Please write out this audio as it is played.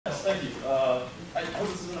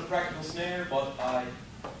but I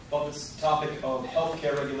thought this topic of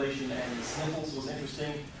healthcare regulation and sniffles was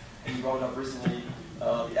interesting, and you brought it up recently.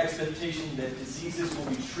 The expectation that diseases will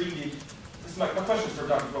be treated. This is my question for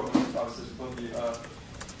Dr. Brook, obviously, that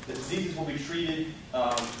diseases will be treated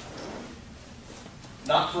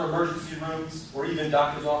not for emergency rooms or even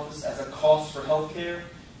doctor's office as a cost for healthcare.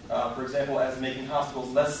 For example, as making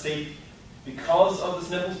hospitals less safe because of the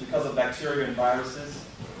sniffles, because of bacteria and viruses,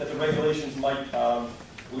 that the regulations might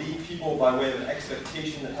lead people by way of an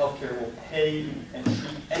expectation that healthcare will pay and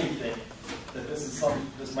treat anything. That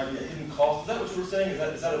this might be a hidden cost. Is that what you were saying?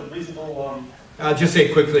 Is that a reasonable? I'll just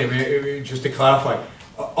say quickly, I mean, just to clarify.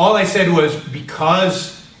 All I said was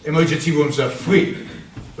because emergency rooms are free,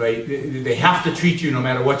 right? They have to treat you no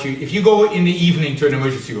matter what you. If you go in the evening to an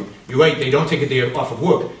emergency room, you're right. They don't take a day off of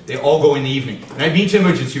work. They all go in the evening. And I've been to an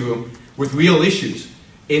emergency room with real issues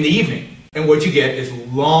in the evening, and what you get is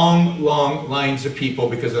long, long lines of people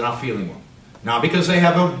because they're not feeling well. Not because they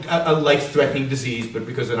have a life-threatening disease, but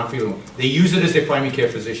because they're not feeling well. They use it as their primary care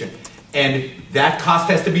physician. And that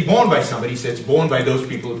cost has to be borne by somebody, so it's borne by those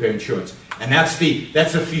people who pay insurance. And that's the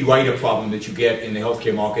fee rider problem that you get in the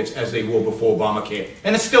healthcare markets as they were before Obamacare.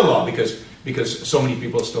 And it's still are because so many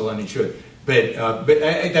people are still uninsured. But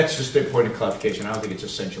that's just a point of clarification. I don't think it's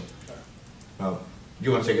essential. Do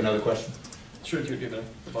you want to take another question? Sure, you give it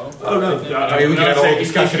the bottom. Oh no, we can have a whole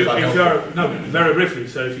discussion about it. Very briefly.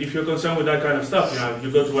 So if you're concerned with that kind of stuff,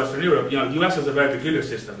 you go to Western Europe. U.S. has a very peculiar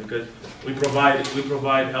system because we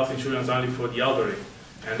provide health insurance only for the elderly,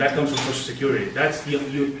 and that comes from Social Security. That's the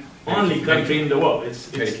only country in the world. It's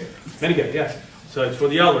Medicare. Medicare, yes. So it's for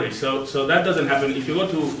the elderly. So that doesn't happen. If you go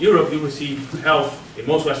to Europe, you receive health in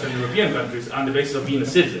most Western European countries on the basis of being a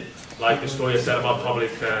citizen, like the story I said about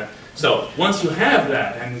public. So once you have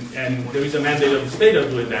that, and there is a mandate of the state of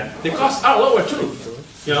doing that, the costs are lower too.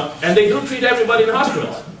 And they do treat everybody in the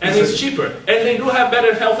hospitals, and it's cheaper, and they do have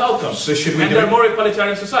better health outcomes. So should we? And they're more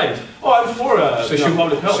equalitarian societies. Oh, I'm for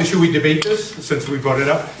public health. So should we debate this since we brought it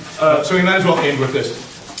up? So we might as well end with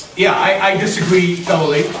this. Yeah, I disagree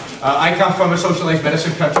thoroughly. I come from a socialized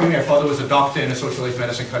medicine country. My father was a doctor in a socialized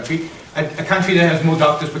medicine country, a country that has more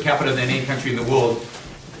doctors per capita than any country in the world,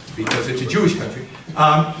 because it's a Jewish country.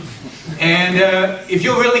 And if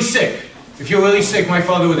you're really sick, my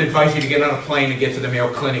father would advise you to get on a plane and get to the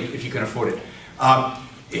Mayo Clinic if you can afford it,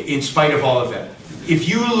 in spite of all of that. If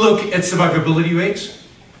you look at survivability rates,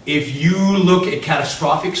 if you look at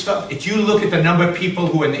catastrophic stuff, if you look at the number of people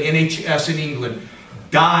who in the NHS in England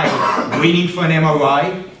die waiting for an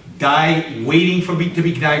MRI, die waiting to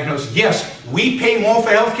be diagnosed, yes, we pay more for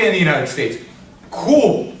healthcare in the United States.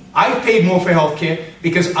 Cool. I've paid more for healthcare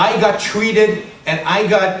because I got treated and I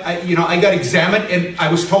got examined and I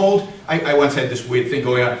was told, I once had this weird thing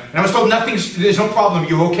going on, and I was told there's no problem,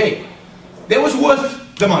 you're okay. That was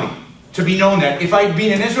worth the money, to be known that. If I'd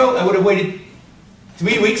been in Israel, I would have waited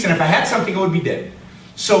 3 weeks, and if I had something, I would be dead.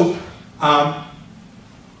 So,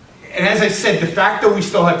 and as I said, de facto we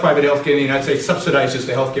still have private healthcare in the United States, subsidizes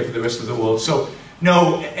the healthcare for the rest of the world. So,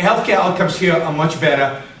 no, healthcare outcomes here are much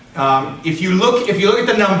better. If you look at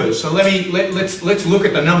the numbers, so let's look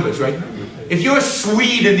at the numbers, right? If you're a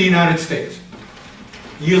Swede in the United States,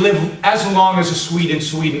 you live as long as a Swede in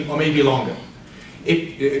Sweden, or maybe longer.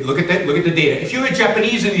 Look at the data. If you're a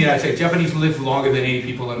Japanese in the United States, Japanese live longer than 80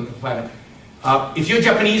 people on the planet. If you're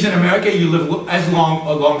Japanese in America, you live as long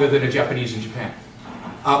or longer than a Japanese in Japan.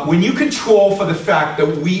 When you control for the fact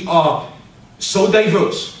that we are so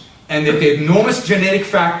diverse, and that there are enormous genetic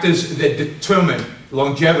factors that determine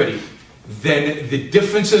longevity, then the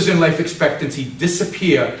differences in life expectancy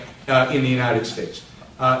disappear in the United States.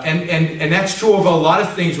 And that's true of a lot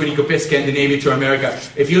of things when you compare Scandinavia to America.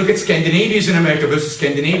 If you look at Scandinavians in America versus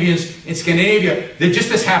Scandinavians in Scandinavia, they're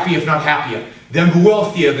just as happy, if not happier. They're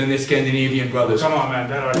wealthier than their Scandinavian brothers. Come on, man,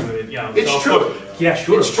 that argument, yeah. It's true. Yeah,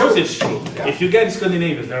 sure, of course it's true. Yeah. If you get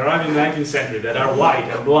Scandinavians that arrive in the 19th century that are white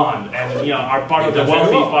and blonde and are part of the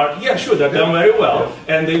wealthy part, yeah, sure, they've done very well,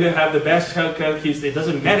 and they have the best healthcare kids. It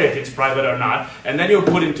doesn't matter if it's private or not. And then you're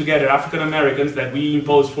putting together African Americans that we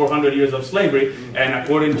imposed 400 years of slavery, and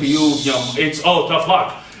according to you, it's tough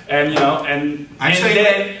luck. And then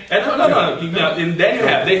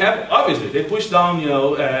they have obviously they push down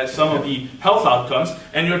some of the health outcomes,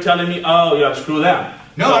 and you're telling me, oh yeah, screw them.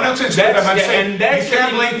 No, I'm not saying that. I'm saying you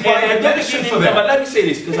can't blame private medicine for that. But let me say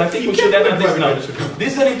this, because I think we should end on this note.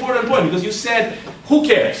 This is an important point, because you said, who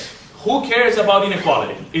cares? Who cares about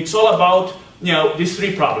inequality? It's all about these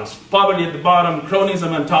three problems: poverty at the bottom,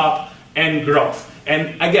 cronyism on top, and growth.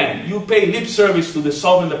 And again, you pay lip service to the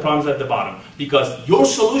solving the problems at the bottom, because your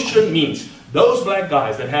solution means those black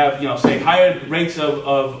guys that have, say, higher rates of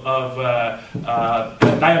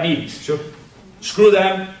diabetes, sure, screw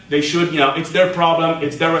them, they should, it's their problem,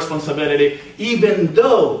 it's their responsibility, even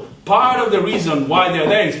though part of the reason why they're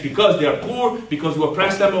there is because they're poor, because we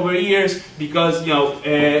oppressed them over years, because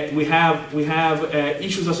we have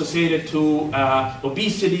issues associated to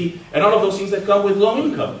obesity and all of those things that come with low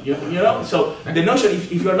income. So the notion,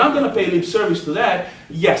 if you're not going to pay lip service to that,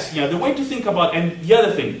 yes, the way to think about, and the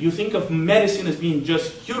other thing, you think of medicine as being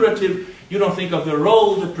just curative. You don't think of the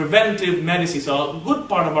role, the preventive medicine. So a good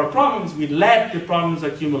part of our problem is we let the problems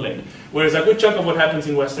accumulate. Whereas a good chunk of what happens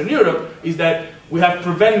in Western Europe is that we have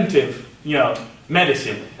preventive,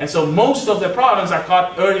 medicine. And so most of the problems are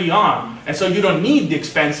caught early on. And so you don't need the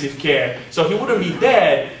expensive care. So he wouldn't be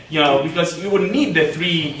dead, because you wouldn't need the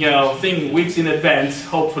 3, weeks in advance,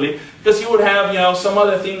 hopefully, because you would have, some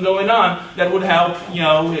other thing going on that would help,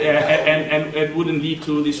 and it wouldn't lead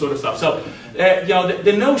to this sort of stuff. So,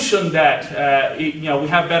 the notion that, we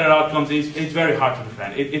have better outcomes it's very hard to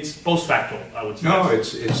defend. It's post-factual, I would say. No,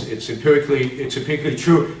 it's empirically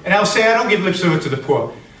true. And I'll say I don't give lip service to the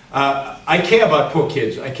poor. I care about poor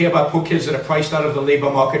kids. I care about poor kids that are priced out of the labor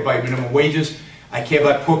market by minimum wages. I care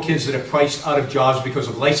about poor kids that are priced out of jobs because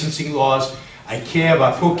of licensing laws. I care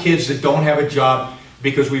about poor kids that don't have a job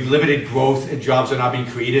because we've limited growth and jobs are not being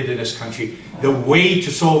created in this country. The way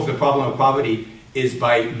to solve the problem of poverty is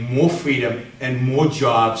by more freedom and more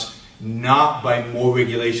jobs, not by more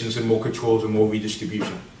regulations and more controls and more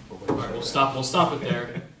redistribution. All right, we'll stop it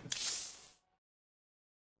there.